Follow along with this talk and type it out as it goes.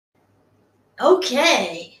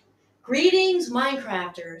Okay. Greetings,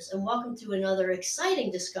 Minecrafters, and welcome to another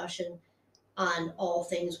exciting discussion on all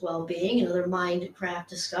things well-being, another Minecraft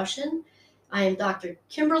discussion. I am Dr.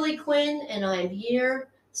 Kimberly Quinn, and I'm here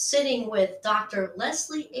sitting with Dr.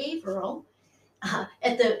 Leslie Averill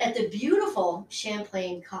at the beautiful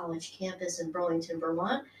Champlain College campus in Burlington,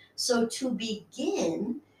 Vermont. So to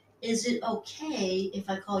begin, is it okay if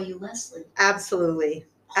I call you Leslie? Absolutely.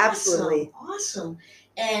 Absolutely. Awesome.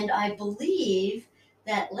 And I believe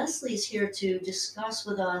that Leslie's here to discuss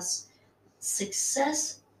with us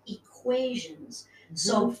success equations.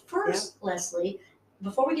 So, Mhm. Yeah. first, Leslie,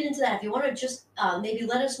 before we get into that, if you want to just maybe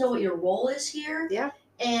let us know what your role is here Yeah.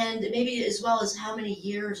 and maybe as well as how many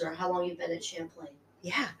years or how long you've been at Champlain.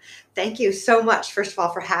 Yeah. Thank you so much, first of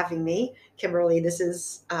all, for having me, Kimberly. This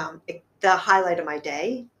is the highlight of my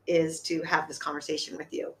day is to have this conversation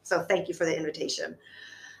with you. So thank you for the invitation.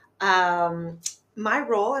 Um, my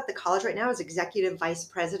role at the college right now is Executive Vice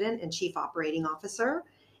President and Chief Operating Officer.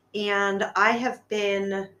 And I have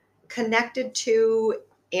been connected to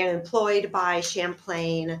and employed by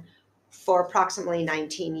Champlain for approximately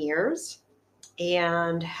 19 years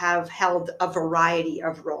and have held a variety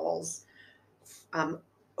of roles um,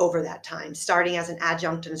 over that time, starting as an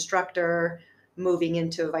adjunct instructor, moving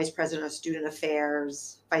into vice president of student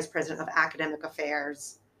affairs, vice president of academic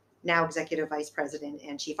affairs, now executive vice president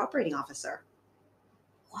and chief operating officer.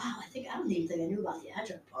 Wow, I don't even think I knew about the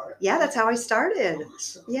adjunct part. Yeah, that's how I started.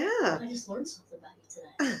 Awesome. Yeah. I just learned something about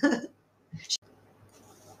you today.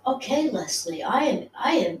 Okay, Leslie, I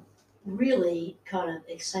am really kind of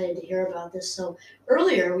excited to hear about this. So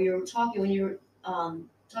earlier we were talking when you were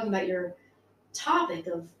talking about your topic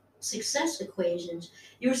of success equations.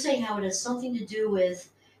 You were saying how it has something to do with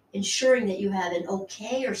ensuring that you have an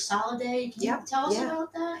okay or solid day. Can you Yep. tell us Yeah.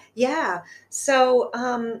 about that? Yeah. So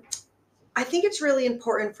I think it's really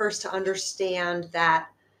important first to understand that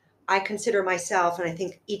I consider myself, and I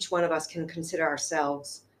think each one of us can consider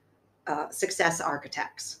ourselves success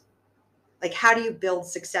architects. Like, how do you build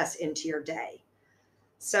success into your day?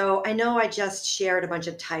 So I know I just shared a bunch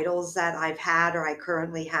of titles that I've had or I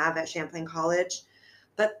currently have at Champlain College,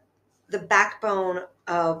 but the backbone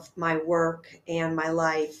of my work and my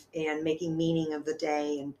life and making meaning of the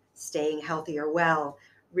day and staying healthy or well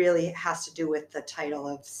really has to do with the title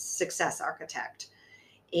of success architect.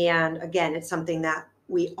 And again, it's something that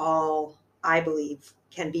we all, I believe,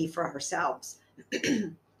 can be for ourselves.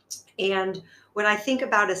 And when I think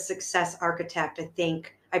about a success architect, I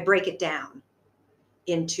think I break it down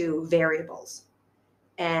into variables.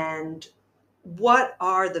 And what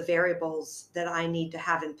are the variables that I need to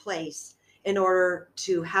have in place in order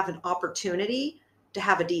to have an opportunity to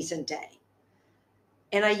have a decent day?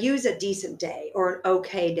 And I use a decent day or an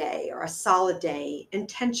okay day or a solid day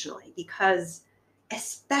intentionally because,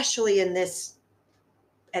 especially in this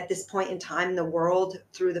at this point in time in the world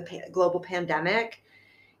through the global pandemic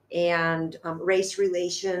and race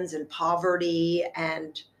relations and poverty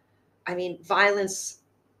and I mean violence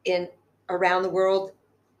in around the world,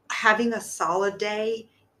 having a solid day,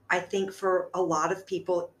 I think for a lot of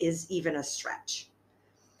people is even a stretch.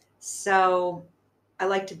 So I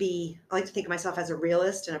like to think of myself as a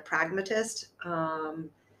realist and a pragmatist.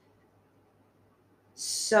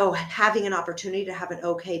 So having an opportunity to have an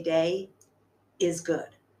okay day is good.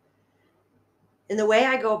 And the way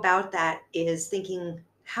I go about that is thinking,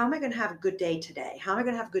 how am I going to have a good day today? How am I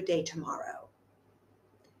going to have a good day tomorrow?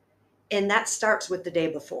 And that starts with the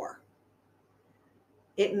day before.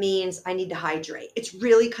 It means I need to hydrate. It's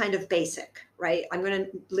really kind of basic, right? I'm going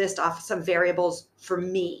to list off some variables for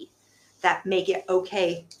me that make it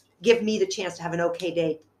okay, give me the chance to have an okay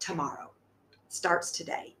day tomorrow. Starts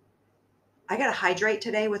today. I got to hydrate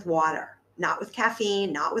today with water, not with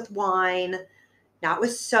caffeine, not with wine, not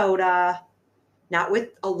with soda, not with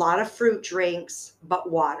a lot of fruit drinks,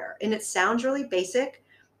 but water. And it sounds really basic,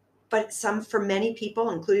 but for many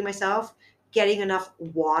people, including myself, getting enough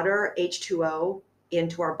water, H2O,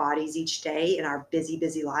 into our bodies each day in our busy,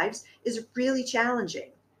 busy lives is really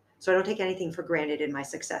challenging. So I don't take anything for granted in my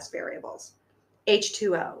success variables.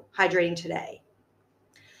 H2O, hydrating today.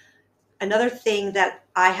 Another thing that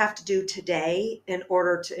I have to do today in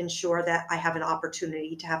order to ensure that I have an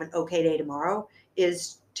opportunity to have an okay day tomorrow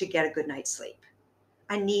is to get a good night's sleep.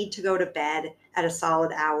 I need to go to bed at a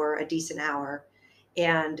solid hour, a decent hour,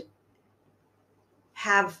 and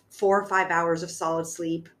have 4 or 5 hours of solid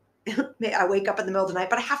sleep. I wake up in the middle of the night,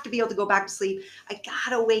 but I have to be able to go back to sleep. I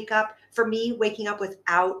gotta wake up. For me, waking up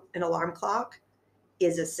without an alarm clock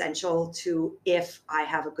is essential to if I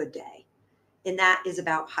have a good day. And that is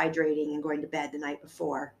about hydrating and going to bed the night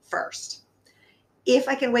before first. If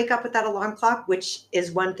I can wake up with that alarm clock, which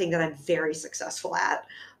is one thing that I'm very successful at,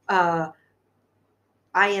 I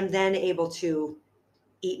am then able to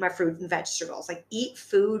eat my fruit and vegetables, like eat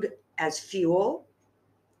food as fuel.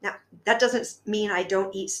 Now, that doesn't mean I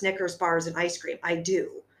don't eat Snickers bars and ice cream. I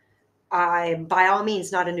do. I'm by all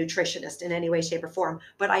means not a nutritionist in any way, shape, or form,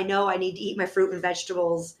 but I know I need to eat my fruit and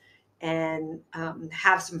vegetables and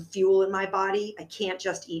have some fuel in my body. I can't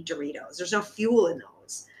just eat Doritos. There's no fuel in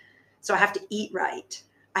those. So I have to eat right.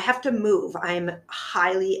 I have to move. I'm a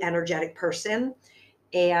highly energetic person.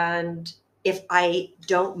 And if I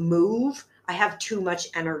don't move, I have too much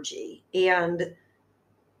energy. And,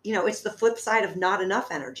 it's the flip side of not enough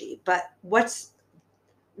energy. But what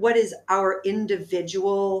is our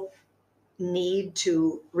individual need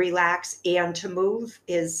to relax and to move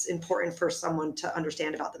is important for someone to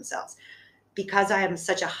understand about themselves. Because I am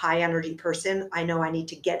such a high energy person, I know I need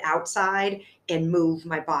to get outside and move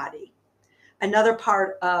my body. Another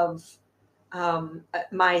part of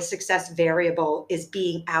my success variable is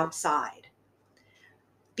being outside.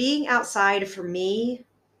 Being outside for me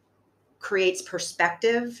creates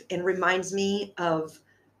perspective and reminds me of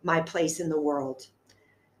my place in the world,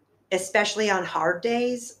 especially on hard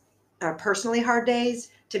days, personally hard days,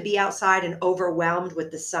 to be outside and overwhelmed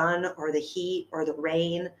with the sun or the heat or the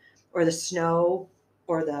rain or the snow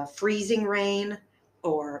or the freezing rain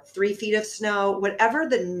or 3 feet of snow,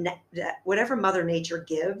 whatever Mother Nature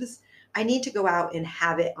gives, I need to go out and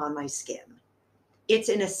have it on my skin. It's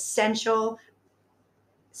an essential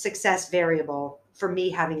success variable for me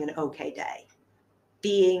having an okay day.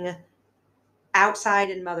 Being outside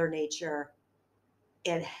in Mother Nature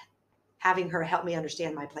and having her help me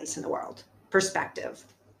understand my place in the world. Perspective.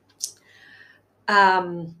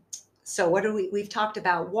 So we've talked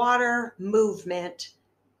about water, movement,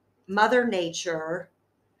 Mother Nature.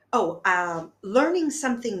 Learning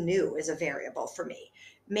something new is a variable for me.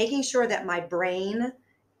 Making sure that my brain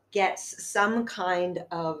gets some kind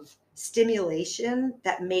of stimulation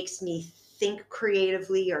that makes me think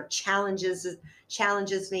creatively or challenges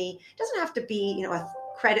me. It doesn't have to be, a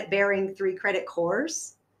credit-bearing 3-credit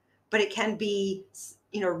course, but it can be,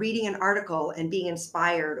 reading an article and being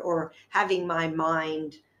inspired, or having my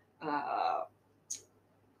mind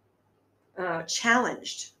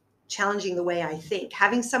challenging the way I think,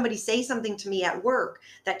 having somebody say something to me at work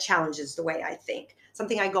that challenges the way I think,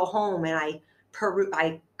 something I go home and I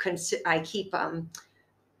keep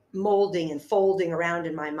molding and folding around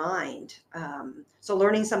in my mind. So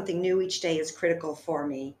learning something new each day is critical for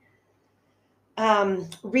me.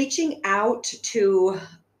 Reaching out to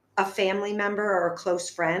a family member or a close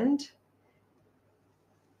friend,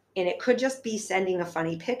 and it could just be sending a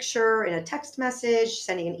funny picture in a text message,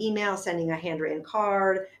 sending an email, sending a handwritten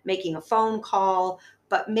card, making a phone call,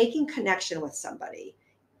 but making connection with somebody.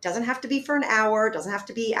 Doesn't have to be for an hour, doesn't have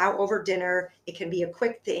to be out over dinner. It can be a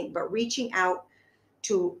quick thing, but reaching out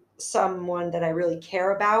to someone that I really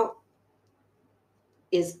care about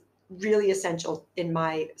is really essential in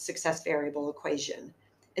my success variable equation.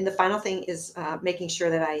 And the final thing is making sure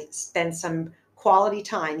that I spend some quality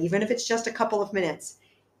time, even if it's just a couple of minutes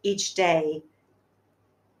each day,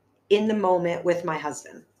 in the moment with my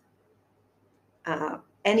husband.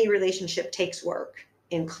 Any relationship takes work,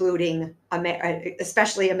 including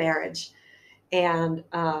especially a marriage. And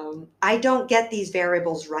I don't get these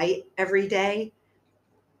variables right every day,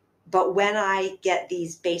 but when I get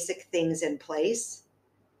these basic things in place,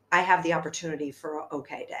 I have the opportunity for an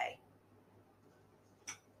okay day.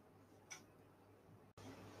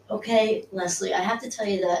 Okay, Leslie, I have to tell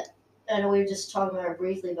you that I know we were just talking about it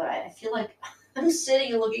briefly, but I feel like I'm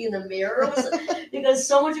sitting and looking in the mirror because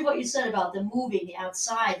so much of what you said about the moving, the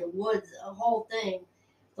outside, the woods, the whole thing,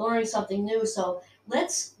 learning something new. So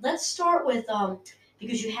let's start with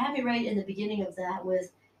because you had me right in the beginning of that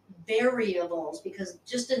with variables, because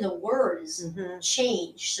just in the word is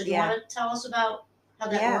change. So do you Yeah. want to tell us about how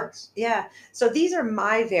that Yeah. works? Yeah. So these are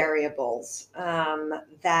my variables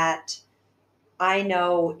that I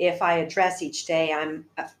know if I address each day,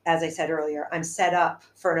 as I said earlier, I'm set up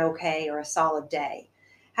for an okay or a solid day.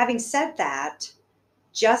 Having said that,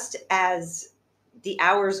 just as the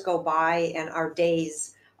hours go by and our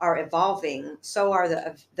days are evolving, so are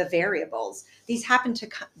the variables. These happen to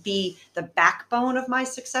be the backbone of my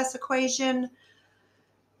success equation.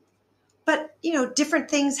 But different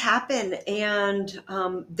things happen, and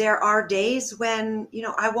there are days when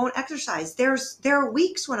I won't exercise. There are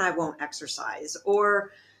weeks when I won't exercise,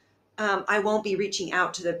 or I won't be reaching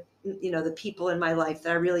out to the people in my life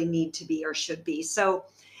that I really need to be or should be. So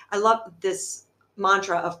I love this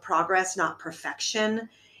mantra of progress, not perfection.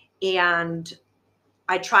 And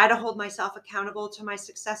I try to hold myself accountable to my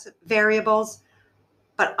success variables,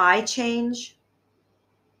 but I change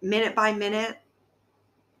minute by minute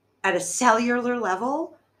at a cellular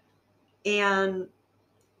level, and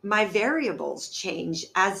my variables change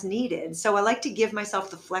as needed. So I like to give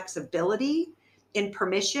myself the flexibility and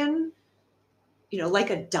permission,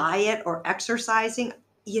 like a diet or exercising.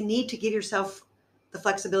 You need to give yourself the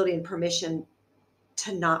flexibility and permission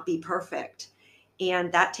to not be perfect.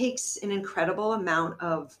 And that takes an incredible amount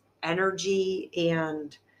of energy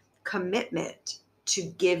and commitment to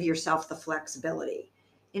give yourself the flexibility,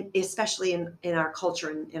 especially in our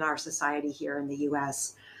culture and in our society here in the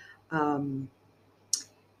US.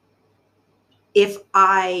 If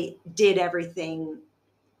I did everything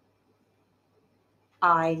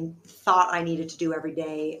I thought I needed to do every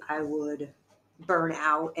day, I would burn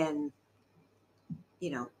out and,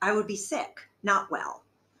 I would be sick, not well.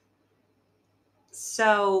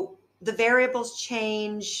 So the variables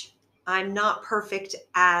change. I'm not perfect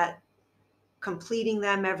at completing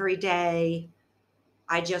them every day.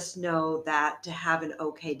 I just know that to have an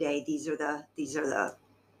okay day, these are the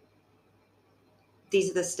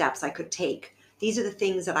steps I could take. These are the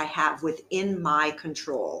things that I have within my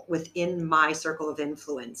control, within my circle of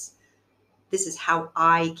influence. This is how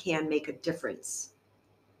I can make a difference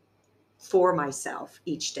for myself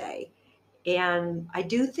each day. And I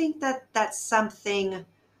do think that that's something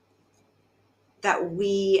that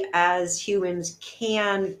we as humans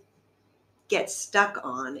can get stuck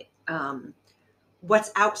on.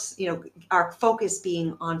 What's out, our focus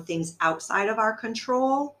being on things outside of our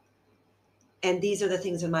control. And these are the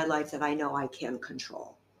things in my life that I know I can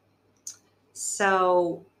control.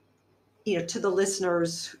 So, to the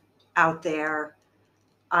listeners out there,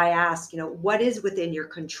 I ask, what is within your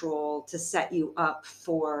control to set you up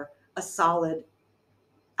for a solid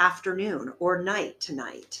afternoon or night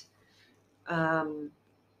tonight,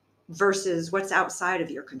 versus what's outside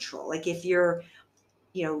of your control. Like if you're,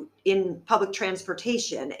 in public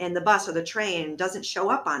transportation and the bus or the train doesn't show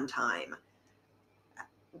up on time,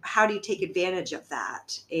 how do you take advantage of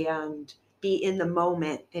that and be in the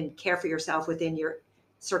moment and care for yourself within your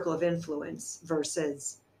circle of influence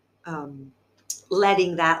versus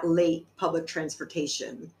letting that late public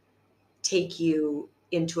transportation take you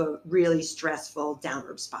into a really stressful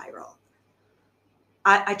downward spiral?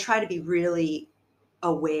 I try to be really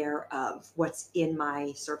aware of what's in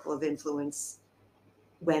my circle of influence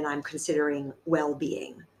when I'm considering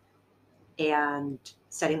well-being and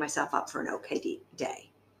setting myself up for an okay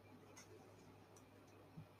day.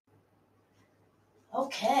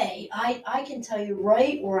 Okay, I can tell you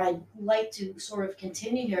right where I'd like to sort of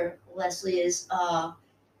continue here, Leslie, is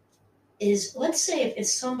let's say if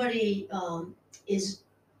somebody is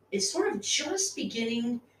sort of just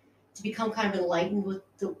beginning to become kind of enlightened with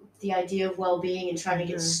the idea of well-being and trying to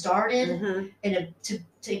get started and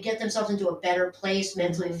to get themselves into a better place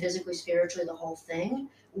mentally, physically, spiritually, the whole thing,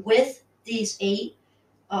 with these 8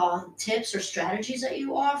 tips or strategies that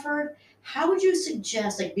you offered. How would you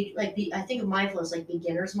suggest, I think of mindfulness like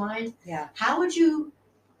beginner's mind. Yeah. How would you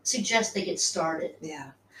suggest they get started?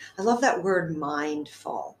 Yeah. I love that word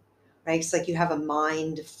mindful, right? It's like you have a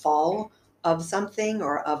mind full of something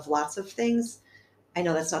or of lots of things. I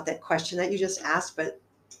know that's not that question that you just asked, but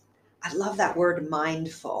I love that word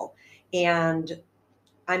mindful. And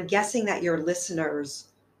I'm guessing that your listeners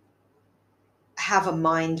have a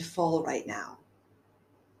mind full right now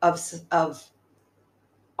of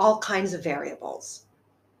all kinds of variables.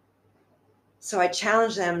 So I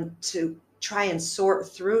challenge them to try and sort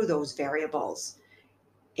through those variables.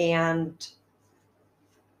 And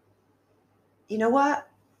you know what?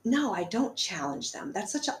 No, I don't challenge them.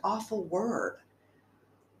 That's such an awful word.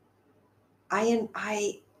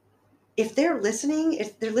 I if they're listening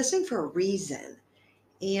for a reason.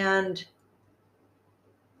 And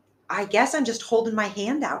I guess I'm just holding my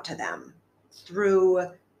hand out to them through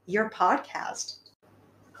your podcast.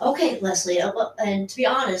 Okay, Leslie, and to be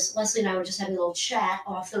honest, Leslie and I were just having a little chat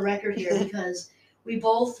off the record here because we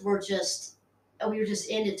both were just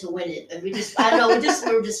in it to win it, and I don't know,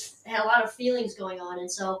 we were just had a lot of feelings going on,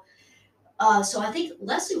 and so I think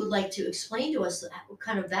Leslie would like to explain to us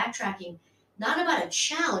kind of backtracking, not about a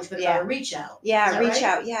challenge, but about a reach out. Yeah, reach right?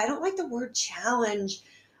 out. Yeah, I don't like the word challenge,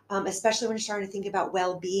 especially when you're starting to think about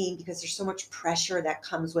well-being, because there's so much pressure that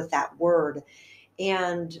comes with that word.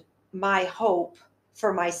 And my hope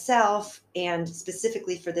for myself and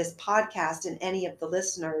specifically for this podcast and any of the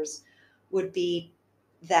listeners would be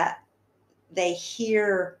that they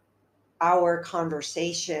hear our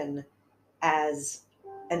conversation as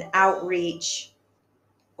an outreach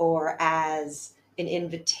or as an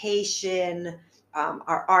invitation,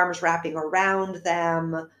 our arms wrapping around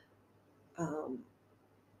them, um,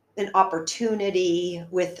 an opportunity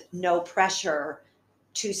with no pressure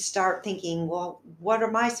to start thinking, well, what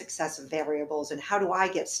are my success variables and how do I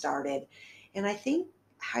get started? And I think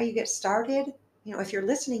how you get started, if you're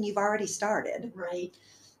listening, you've already started. Right.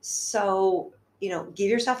 So, give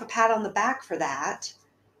yourself a pat on the back for that.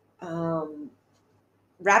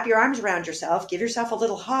 Wrap your arms around yourself, give yourself a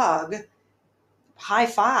little hug, high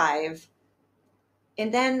five.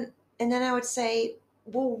 And then I would say,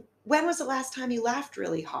 well, when was the last time you laughed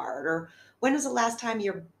really hard? Or when was the last time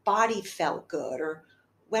your body felt good? Or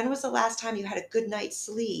when was the last time you had a good night's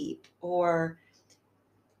sleep? Or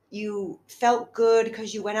you felt good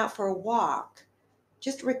because you went out for a walk?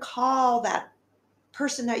 Just recall that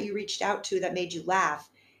person that you reached out to that made you laugh,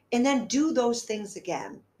 and then do those things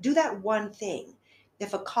again. Do that one thing.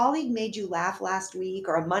 If a colleague made you laugh last week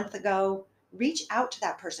or a month ago, reach out to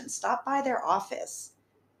that person. Stop by their office.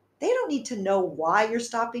 They don't need to know why you're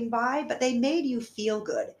stopping by, but they made you feel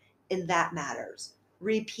good, and that matters.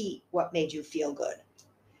 Repeat what made you feel good.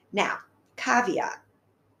 Now, caveat: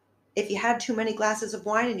 if you had too many glasses of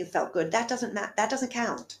wine and you felt good, that doesn't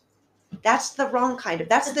count. That's the wrong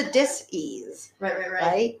that's the dis-ease.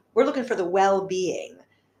 Right. We're looking for the well-being.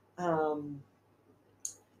 I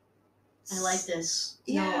like this.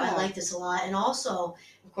 Yeah. No, I like this a lot. And also,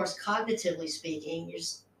 of course, cognitively speaking, you're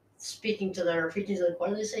preaching to the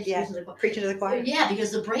choir. They say Yeah. Preaching to the choir. Yeah,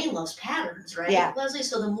 because the brain loves patterns, right, Yeah. Leslie?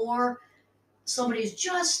 So the more somebody's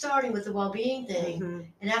just starting with the well-being thing, Mm-hmm.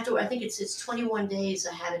 and after, I think it's 21 days,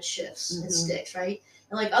 a habit shifts Mm-hmm. and sticks, right?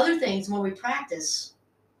 And like other things, the more we practice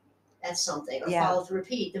at something or Yeah. follow through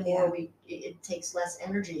repeat, the more it takes less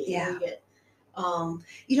energy. Yeah. And we get,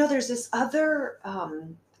 there's this other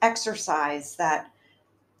exercise that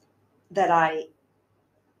I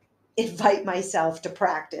invite myself to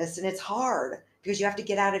practice, and it's hard because you have to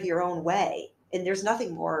get out of your own way, and there's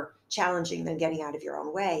nothing more challenging than getting out of your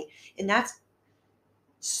own way, and that's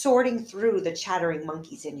sorting through the chattering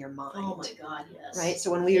monkeys in your mind. oh my God, yes. Right? So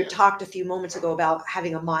when we talked a few moments ago about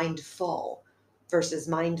having a mind full versus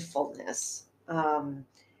mindfulness,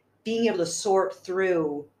 being able to sort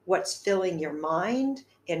through what's filling your mind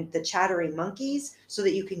and the chattering monkeys so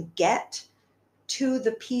that you can get to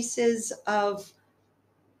the pieces of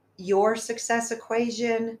your success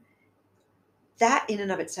equation, that in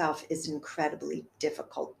and of itself is an incredibly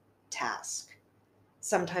difficult task.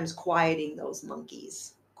 Sometimes quieting those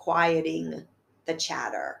monkeys, quieting the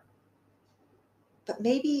chatter. But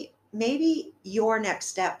maybe your next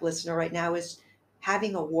step, listener, right now is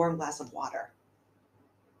having a warm glass of water.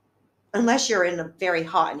 Unless you're in a very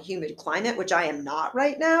hot and humid climate, which I am not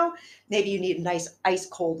right now, maybe you need nice ice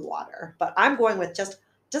cold water. But I'm going with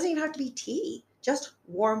doesn't even have to be tea, just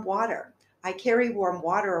warm water. I carry warm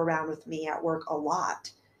water around with me at work a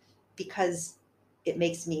lot because it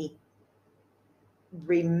makes me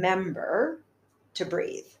remember to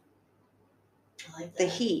breathe. I like that. The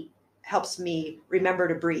heat helps me remember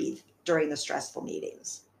to breathe during the stressful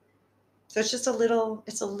meetings. So it's just a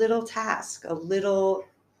little task, a little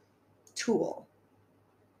tool.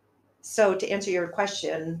 So to answer your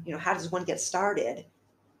question, how does one get started?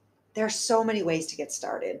 There are so many ways to get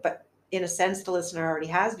started, but in a sense, the listener already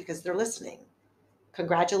has because they're listening.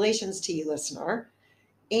 Congratulations to you, listener.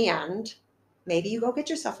 And maybe you go get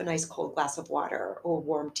yourself a nice cold glass of water or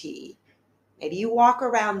warm tea. Maybe you walk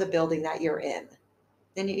around the building that you're in.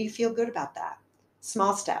 Then you feel good about that.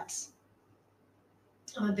 Small steps.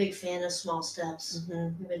 I'm a big fan of small steps.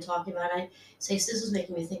 Mm-hmm. We've been talking about it. I say, this is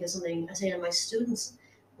making me think of something I say to my students,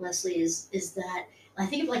 Leslie, is that I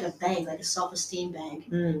think of like a bank, like a self-esteem bank,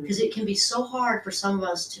 because it can be so hard for some of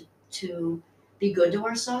us to be good to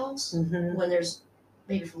ourselves when there's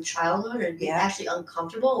maybe from childhood and be actually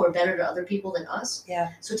uncomfortable. We're better to other people than us.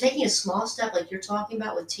 Yeah. So taking a small step like you're talking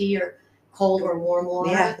about with tea or cold or warm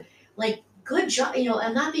water, like good job.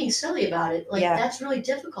 I'm not being silly about it. Like that's really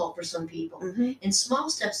difficult for some people. And small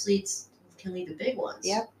steps can lead to big ones.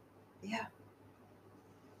 Yep. Yeah.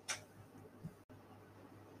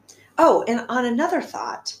 Oh, and on another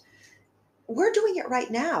thought, we're doing it right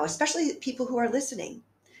now, especially people who are listening.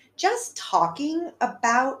 Just talking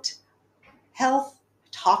about health,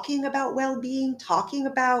 talking about well-being, talking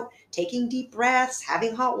about taking deep breaths,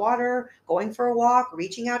 having hot water, going for a walk,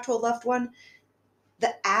 reaching out to a loved one.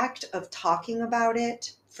 The act of talking about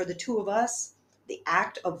it for the two of us, the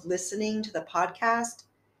act of listening to the podcast,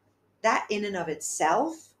 that in and of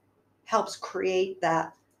itself helps create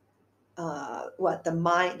that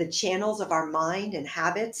the channels of our mind and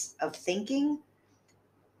habits of thinking,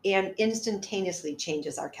 and instantaneously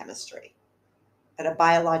changes our chemistry at a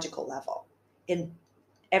biological level. And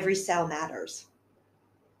every cell matters.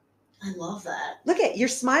 I love that. Look you're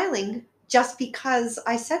smiling just because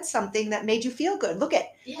I said something that made you feel good. Look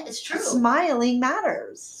at, Yeah, it's true. smiling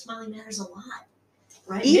matters. Smiling matters a lot,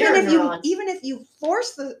 right? Even Mirror if neurons. you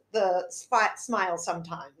force the smile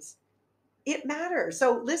sometimes, it matters.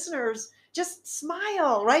 So listeners, just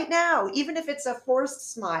smile right now, even if it's a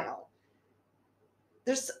forced smile.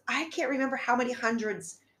 I can't remember how many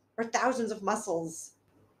hundreds or thousands of muscles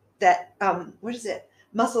that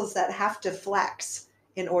muscles that have to flex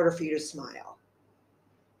in order for you to smile.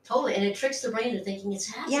 Totally, and it tricks the brain into thinking it's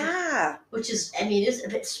happening. Yeah, Which is, I mean,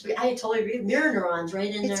 I totally agree. Mirror neurons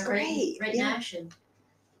right in it's there, great. right in action.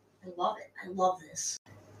 I love it. I love this.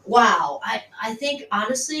 Wow. I think,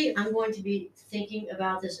 honestly, I'm going to be thinking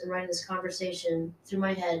about this and writing this conversation through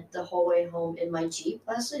my head the whole way home in my Jeep,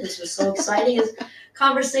 Leslie. This was so exciting. This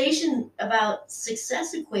conversation about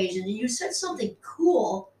success equations. You said something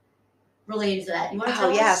cool related to that. You want to tell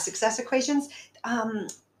us? Oh yeah, success equations.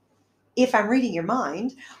 If I'm reading your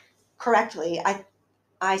mind correctly,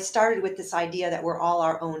 I started with this idea that we're all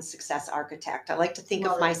our own success architect. I like to think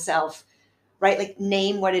Love of it. myself, right? Like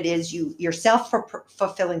name what it is your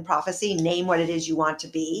self-fulfilling prophecy, name what it is you want to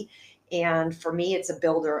be. And for me, it's a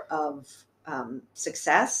builder of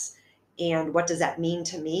success. And what does that mean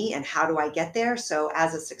to me? And how do I get there? So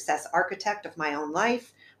as a success architect of my own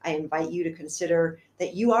life, I invite you to consider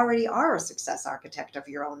that you already are a success architect of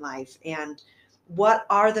your own life. And what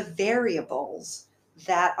are the variables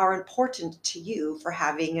that are important to you for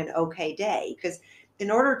having an okay day? Because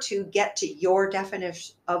in order to get to your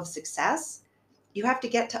definition of success, you have to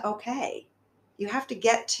get to okay. You have to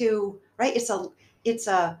get to, right? It's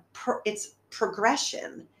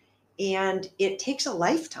progression, and it takes a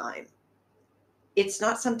lifetime. It's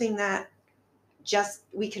not something that just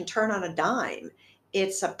we can turn on a dime.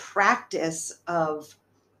 It's a practice of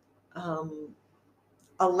um,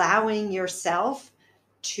 allowing yourself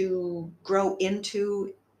to grow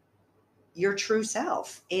into your true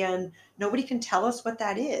self, and nobody can tell us what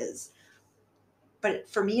that is. But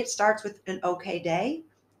for me, it starts with an okay day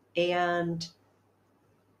and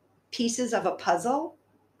pieces of a puzzle.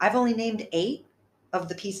 I've only named 8 of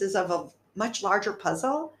the pieces of a much larger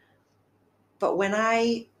puzzle. But when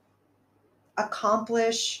I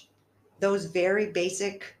accomplish those very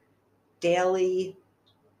basic daily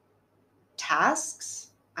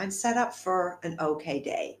tasks, I'm set up for an okay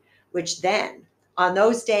day, which then on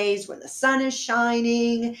those days when the sun is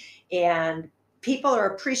shining and people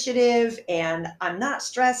are appreciative and I'm not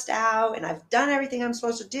stressed out and I've done everything I'm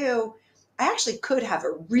supposed to do, I actually could have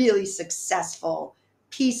a really successful,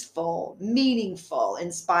 peaceful, meaningful,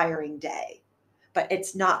 inspiring day. But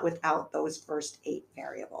it's not without those first 8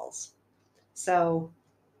 variables. So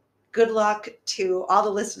good luck to all the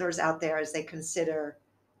listeners out there as they consider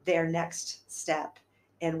their next step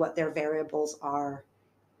and what their variables are.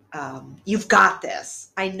 You've got this.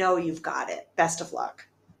 I know you've got it. Best of luck.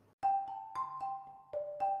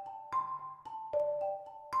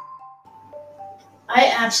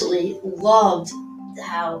 I absolutely loved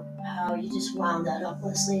how you just wound that up,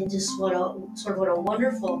 Leslie, and just what a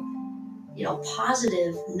wonderful,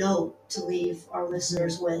 positive note to leave our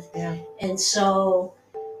listeners with. Yeah. And so,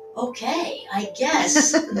 okay, I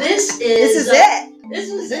guess this This is is it. This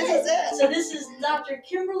is it. So this is Dr.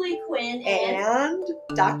 Kimberly Quinn And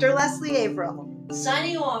Dr. Leslie Averill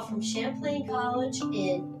signing off from Champlain College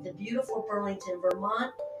in the beautiful Burlington,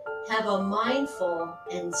 Vermont. Have a mindful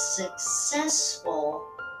and successful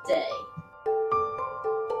day.